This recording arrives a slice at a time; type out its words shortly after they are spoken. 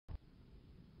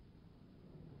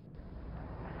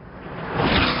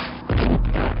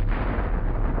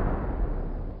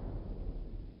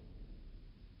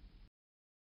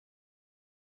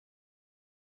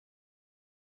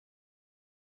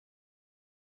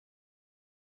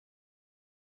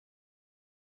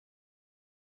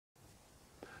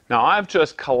Now, I've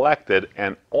just collected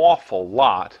an awful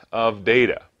lot of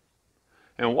data.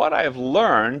 And what I've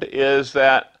learned is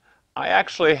that I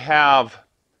actually have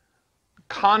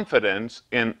confidence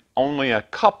in only a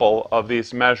couple of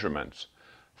these measurements.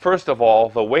 First of all,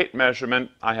 the weight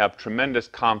measurement, I have tremendous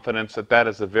confidence that that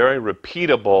is a very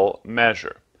repeatable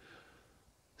measure.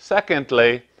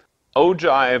 Secondly,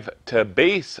 ogive to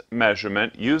base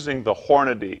measurement using the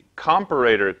Hornady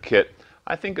comparator kit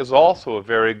I think is also a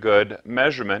very good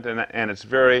measurement, and it's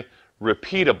very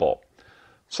repeatable.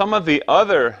 Some of the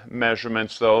other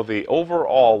measurements, though, the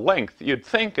overall length, you'd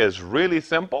think is really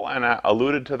simple, and I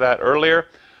alluded to that earlier.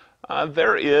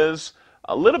 There is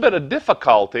a little bit of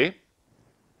difficulty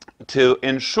to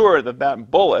ensure that that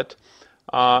bullet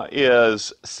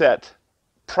is set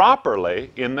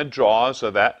properly in the jaws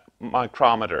of that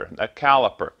micrometer, that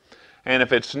caliper. And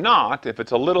if it's not, if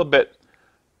it's a little bit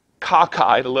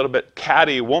cockeyed, a little bit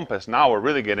catty-wumpus, now we're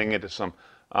really getting into some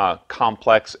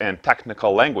complex and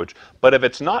technical language. But if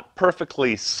it's not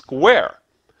perfectly square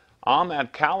on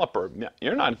that caliper,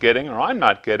 you're not getting, or I'm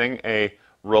not getting, a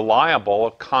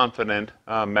reliable, confident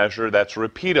measure that's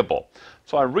repeatable.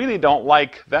 So I really don't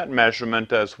like that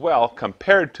measurement as well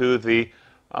compared to the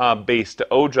base to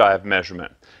ogive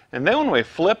measurement. And then when we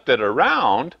flipped it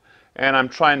around, and I'm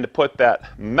trying to put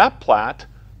that meplat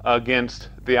against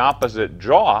the opposite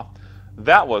jaw,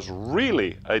 that was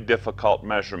really a difficult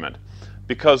measurement,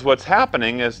 because what's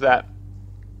happening is that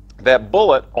that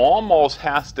bullet almost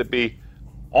has to be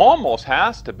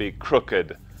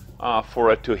crooked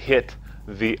for it to hit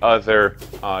the other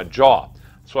jaw.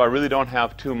 So I really don't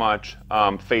have too much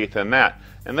faith in that.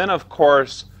 And then, of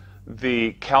course,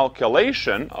 the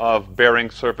calculation of bearing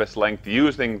surface length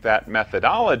using that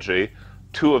methodology,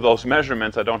 two of those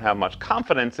measurements I don't have much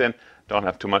confidence in. Don't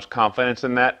have too much confidence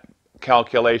in that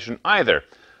calculation either.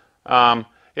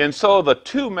 And so the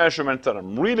two measurements that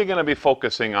I'm really going to be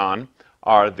focusing on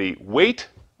are the weight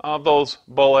of those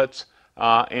bullets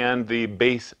and the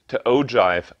base to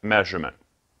ogive measurement.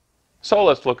 So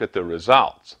let's look at the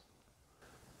results.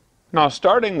 Now,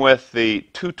 starting with the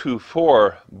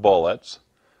 224 bullets,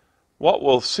 what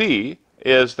we'll see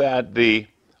is that the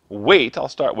weight, I'll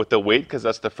start with the weight because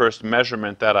that's the first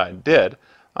measurement that I did,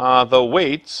 the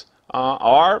weights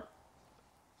are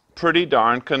pretty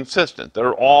darn consistent.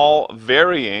 They're all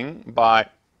varying by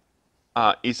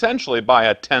essentially by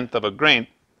 1/10 of a grain,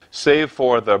 save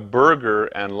for the Berger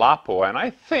and Lapua. And I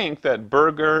think that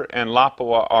Berger and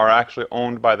Lapua are actually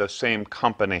owned by the same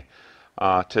company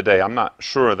today. I'm not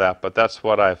sure of that, but that's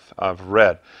what I've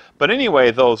read. But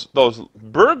anyway, those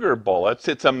Berger bullets,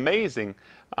 it's amazing.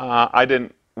 I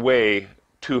didn't weigh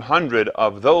 200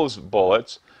 of those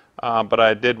bullets, but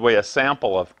I did weigh a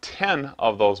sample of 10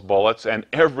 of those bullets, and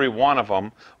every one of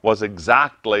them was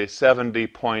exactly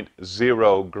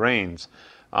 70.0 grains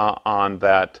on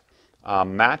that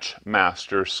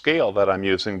Matchmaster scale that I'm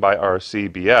using by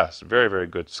RCBS. Very, very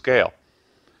good scale.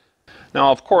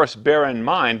 Now, of course, bear in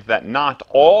mind that not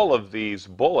all of these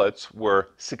bullets were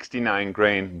 69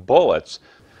 grain bullets.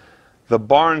 The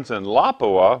Barnes and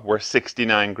Lapua were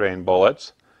 69 grain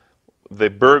bullets. The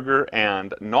Berger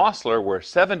and Nosler were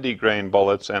 70 grain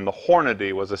bullets, and the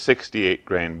Hornady was a 68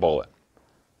 grain bullet.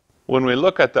 When we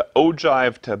look at the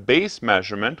ogive to base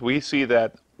measurement, we see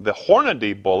that the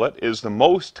Hornady bullet is the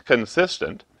most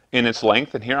consistent in its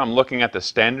length, and here I'm looking at the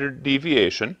standard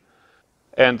deviation.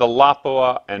 And the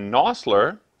Lapua and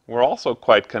Nosler were also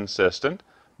quite consistent,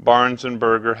 Barnes and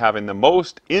Berger having the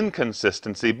most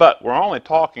inconsistency, but we're only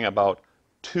talking about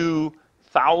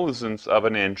 0.02 of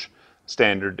an inch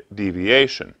standard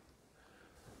deviation.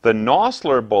 The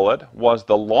Nosler bullet was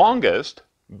the longest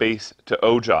base to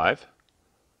ogive,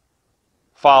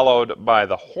 followed by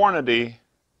the Hornady,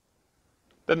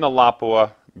 then the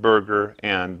Lapua, Berger,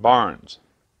 and Barnes.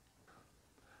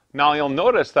 Now you'll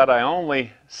notice that I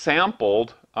only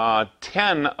sampled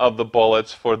 10 of the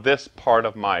bullets for this part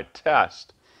of my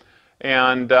test.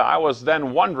 And I was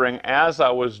then wondering, as I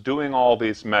was doing all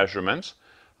these measurements,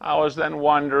 I was then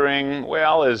wondering,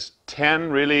 well, is 10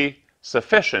 really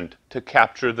sufficient to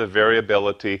capture the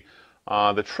variability,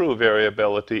 the true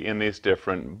variability in these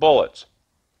different bullets?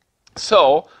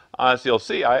 So, as you'll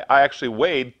see, I actually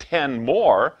weighed 10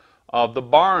 more of the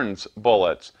Barnes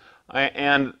bullets.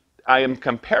 And I am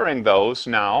comparing those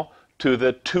now to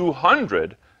the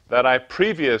 200 that I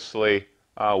previously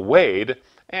weighed,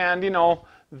 and you know,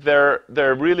 they're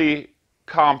really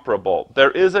comparable.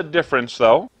 There is a difference,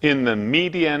 though, in the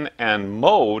median and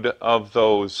mode of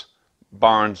those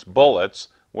Barnes bullets,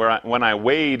 where when I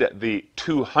weighed the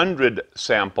 200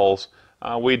 samples,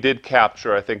 we did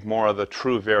capture, I think, more of the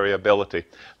true variability.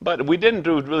 But we didn't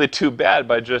do really too bad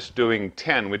by just doing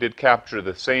 10. We did capture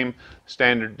the same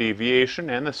standard deviation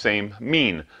and the same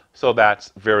mean. So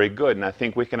that's very good, and I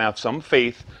think we can have some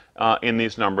faith in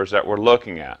these numbers that we're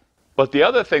looking at. But the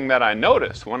other thing that I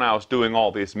noticed when I was doing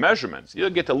all these measurements, you'll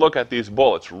get to look at these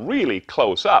bullets really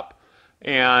close up.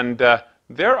 And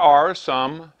there are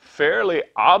some fairly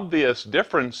obvious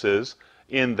differences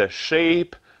in the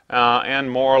shape and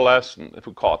more or less, if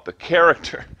we call it the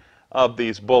character of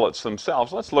these bullets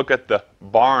themselves. Let's look at the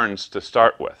Barnes to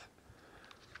start with.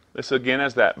 This again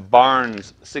is that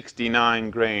Barnes 69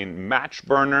 grain match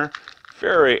burner.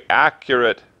 Very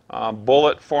accurate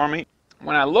bullet for me.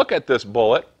 When I look at this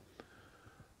bullet,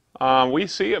 we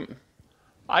see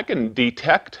I can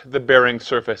detect the bearing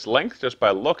surface length just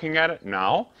by looking at it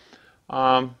now.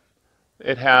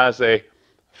 It has a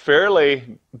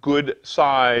fairly good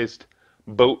sized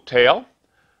boat tail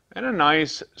and a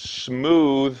nice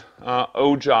smooth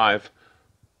ogive,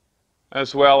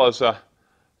 as well as a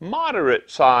moderate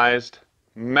sized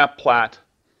meplat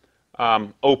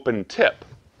open tip.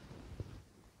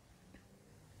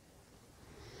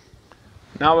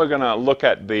 Now we're going to look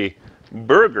at the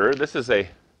Burger. This is a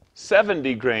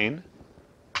 70 grain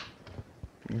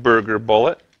Burger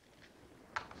bullet.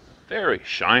 Very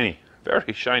shiny,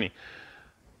 very shiny.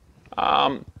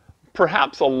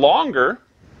 Perhaps a longer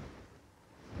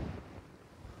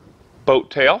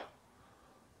boat tail.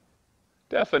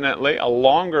 Definitely a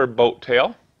longer boat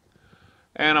tail.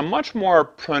 And a much more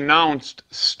pronounced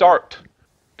start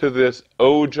to this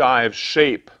ogive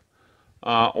shape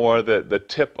or the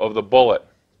tip of the bullet.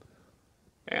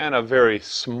 And a very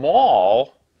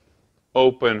small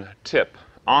open tip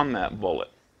on that bullet.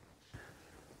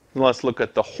 Let's look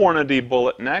at the Hornady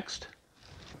Bullet next.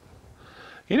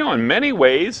 You know, in many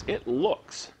ways, it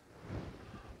looks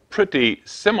pretty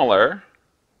similar,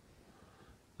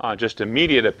 just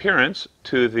immediate appearance,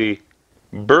 to the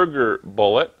Burger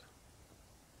bullet.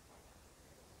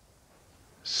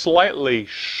 Slightly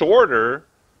shorter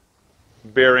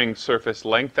bearing surface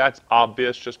length, that's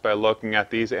obvious just by looking at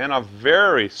these, and a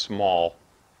very small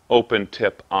open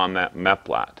tip on that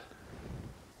meplat.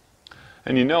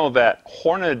 And you know that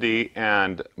Hornady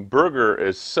and Burger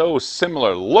is so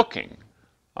similar looking,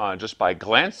 just by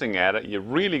glancing at it, you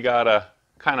really got to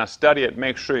kind of study it,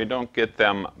 make sure you don't get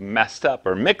them messed up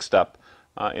or mixed up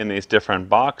in these different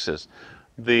boxes.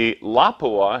 The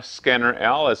Lapua Scanner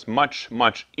L is much,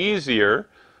 much easier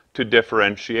to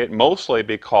differentiate, mostly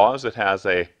because it has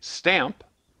a stamp,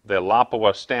 the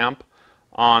Lapua stamp,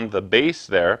 on the base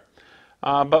there.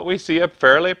 But we see a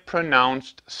fairly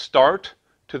pronounced start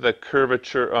to the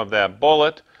curvature of that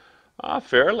bullet, a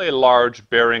fairly large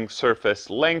bearing surface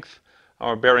length,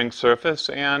 or bearing surface,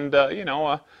 and you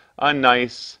know, a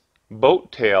nice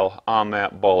boat tail on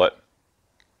that bullet.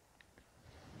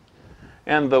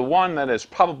 And the one that is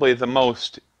probably the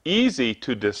most easy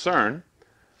to discern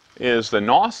is the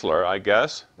Nosler, I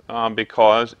guess,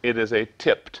 because it is a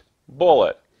tipped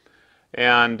bullet.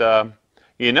 And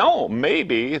you know,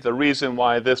 maybe the reason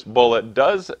why this bullet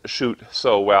does shoot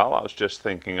so well, I was just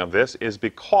thinking of this, is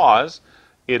because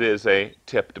it is a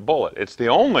tipped bullet. It's the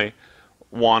only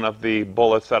one of the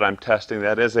bullets that I'm testing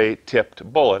that is a tipped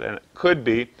bullet. And it could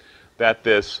be that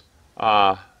this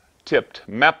tipped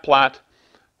meplat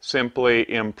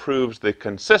simply improves the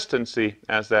consistency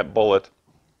as that bullet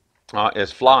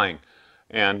is flying,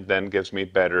 and then gives me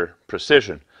better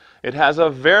precision. It has a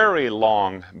very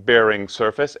long bearing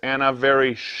surface and a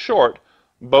very short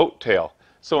boat tail.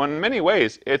 So in many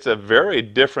ways, it's a very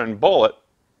different bullet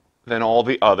than all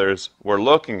the others we're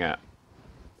looking at.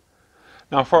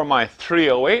 Now for my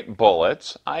 308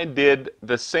 bullets, I did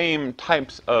the same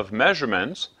types of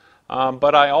measurements,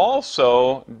 but I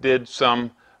also did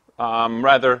some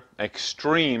rather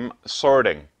extreme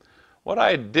sorting. What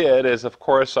I did is, of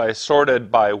course, I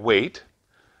sorted by weight,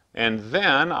 and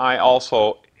then I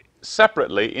also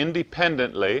separately,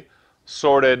 independently,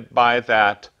 sorted by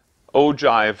that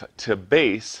ogive to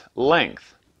base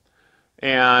length.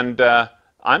 And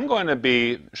I'm going to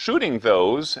be shooting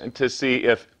those to see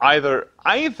if either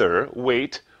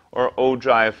weight or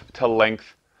ogive to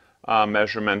length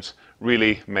measurements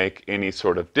really make any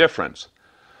sort of difference.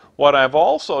 What I've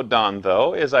also done,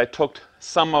 though, is I took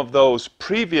some of those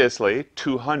previously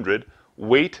 200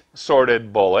 weight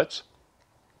sorted bullets,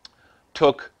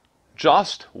 took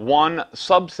just one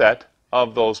subset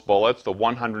of those bullets, the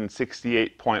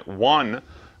 168.1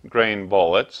 grain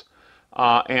bullets,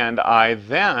 and I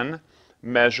then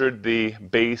measured the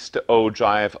base to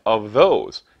ogive of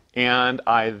those, and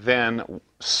I then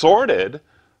sorted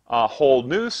a whole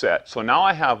new set. So now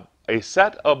I have a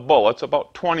set of bullets,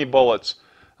 about 20 bullets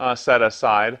set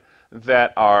aside,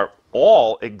 that are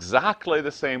all exactly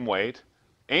the same weight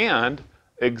and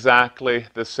exactly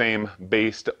the same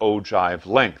base to ogive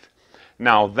length.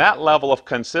 Now, that level of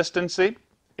consistency,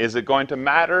 is it going to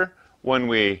matter when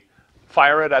we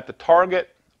fire it at the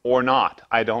target or not?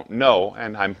 I don't know,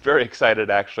 and I'm very excited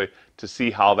actually to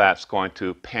see how that's going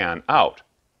to pan out.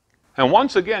 And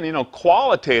once again, you know,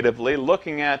 qualitatively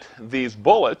looking at these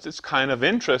bullets, it's kind of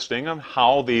interesting on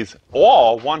how these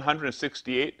all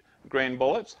 168 grain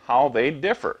bullets, how they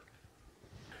differ.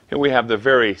 Here we have the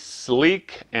very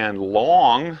sleek and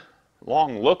long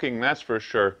looking, that's for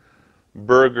sure,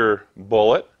 Burger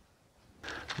bullet.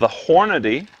 The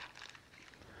Hornady.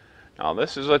 Now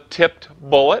this is a tipped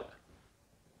bullet.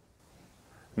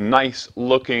 Nice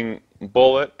looking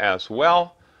bullet as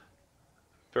well.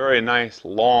 Very nice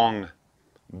long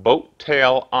boat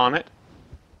tail on it.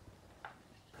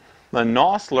 The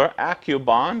Nosler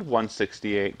AccuBond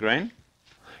 168 grain.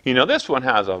 You know, this one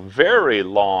has a very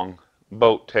long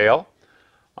boat tail,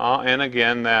 and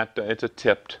again, that it's a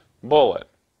tipped bullet.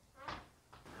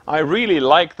 I really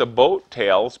like the boat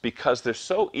tails because they're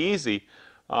so easy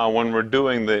when we're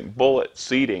doing the bullet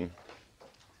seating.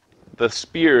 The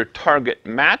spear target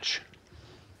match.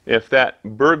 If that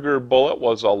Burger bullet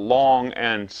was a long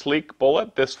and sleek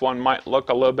bullet, this one might look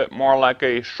a little bit more like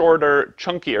a shorter,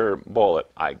 chunkier bullet,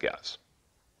 I guess.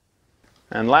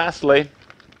 And lastly,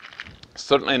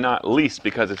 certainly not least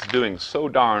because it's doing so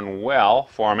darn well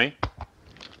for me,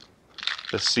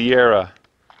 the Sierra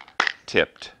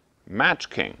tipped Match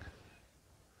King.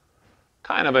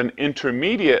 Kind of an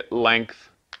intermediate length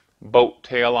boat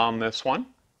tail on this one.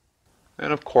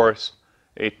 And of course,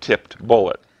 a tipped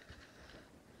bullet.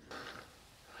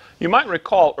 You might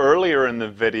recall earlier in the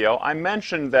video I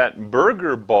mentioned that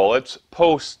Burger bullets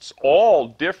posts all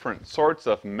different sorts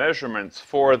of measurements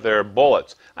for their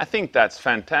bullets. I think that's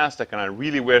fantastic, and I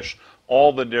really wish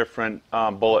all the different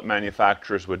bullet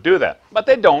manufacturers would do that. But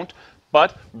they don't,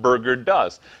 but Burger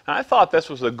does. And I thought this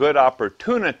was a good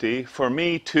opportunity for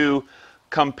me to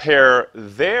compare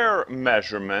their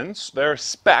measurements, their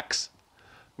specs,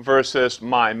 versus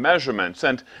my measurements.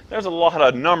 And there's a lot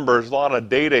of numbers, a lot of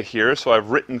data here, so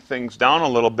I've written things down a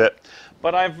little bit.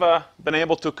 But I've been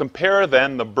able to compare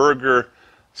then the Burger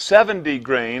 70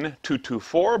 grain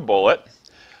 224 bullet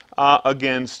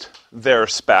against their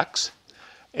specs.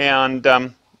 And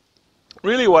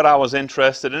really what I was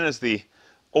interested in is the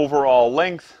overall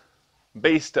length,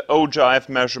 base to ogive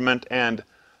measurement, and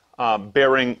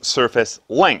bearing surface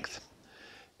length.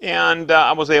 And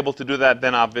I was able to do that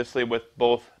then obviously with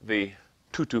both the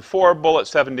 224 bullet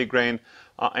 70 grain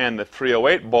and the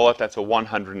 308 bullet, that's a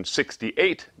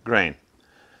 168 grain.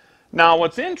 Now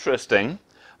what's interesting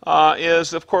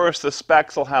is of course the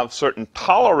specs will have certain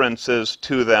tolerances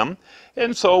to them,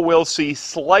 and so we'll see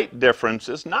slight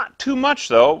differences, not too much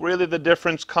though. Really the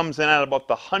difference comes in at about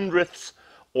the hundredths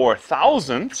or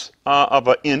thousandths of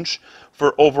an inch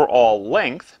for overall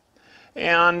length,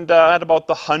 and at about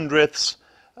the hundredths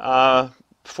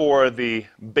for the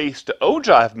base to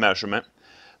ogive measurement.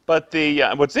 But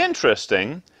what's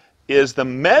interesting is the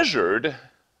measured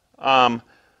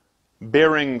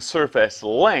bearing surface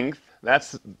length.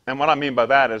 And what I mean by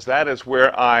that is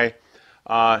where I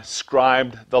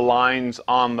scribed the lines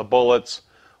on the bullets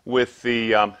with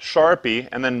the Sharpie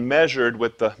and then measured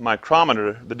with the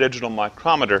micrometer, the digital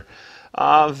micrometer.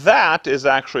 That is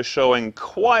actually showing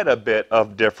quite a bit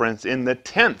of difference in the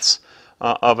tenths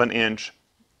of an inch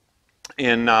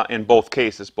in both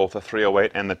cases, both the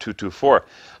 308 and the 224.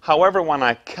 However, when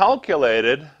I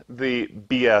calculated the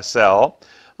BSL,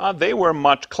 they were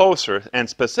much closer, and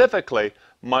specifically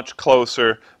much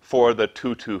closer for the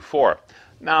 224.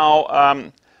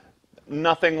 Now,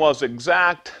 nothing was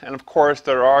exact, and of course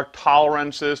there are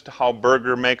tolerances to how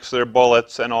Burger makes their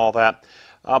bullets and all that,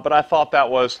 but I thought that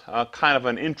was kind of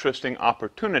an interesting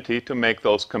opportunity to make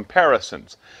those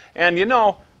comparisons. And you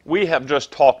know, we have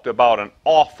just talked about an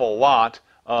awful lot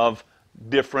of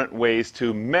different ways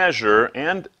to measure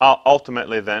and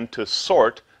ultimately then to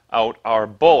sort out our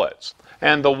bullets.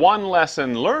 And the one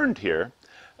lesson learned here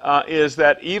is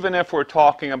that even if we're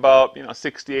talking about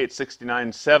 68,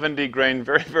 69, 70 grain,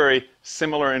 very, very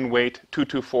similar in weight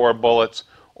 224 bullets,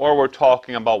 or we're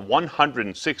talking about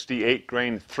 168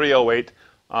 grain 308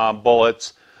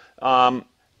 bullets,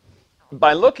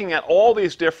 by looking at all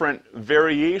these different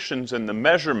variations in the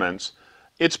measurements,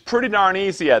 it's pretty darn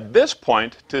easy at this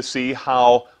point to see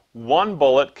how one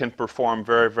bullet can perform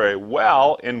very, very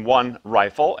well in one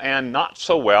rifle and not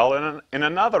so well in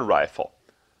another rifle.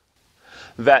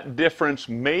 That difference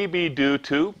may be due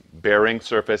to bearing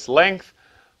surface length,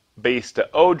 base to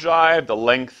ogive, the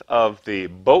length of the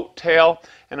boat tail.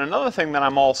 And another thing that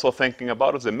I'm also thinking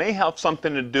about is it may have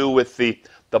something to do with the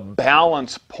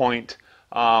balance point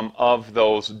of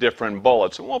those different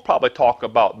bullets. And we'll probably talk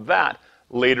about that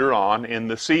later on in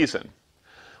the season.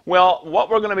 Well, what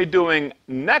we're going to be doing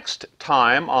next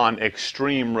time on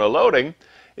Extreme Reloading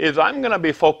is I'm going to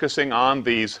be focusing on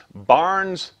these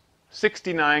Barnes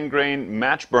 69 grain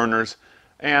match burners,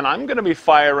 and I'm going to be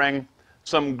firing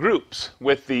some groups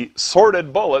with the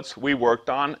sorted bullets we worked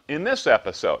on in this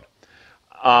episode.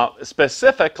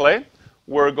 Specifically,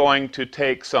 we're going to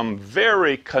take some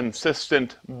very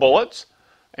consistent bullets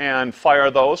and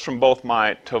fire those from both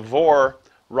my Tavor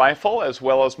rifle as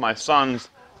well as my son's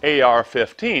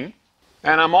AR-15.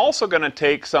 And I'm also going to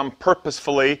take some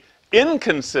purposefully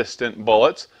inconsistent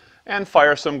bullets and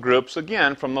fire some groups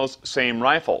again from those same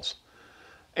rifles.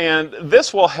 And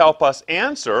this will help us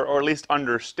answer, or at least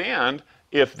understand,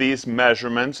 if these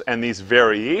measurements and these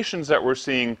variations that we're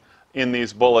seeing in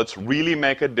these bullets really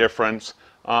make a difference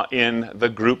in the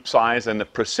group size and the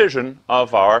precision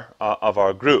of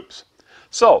our groups.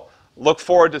 So, look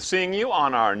forward to seeing you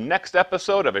on our next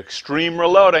episode of Extreme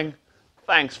Reloading.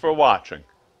 Thanks for watching.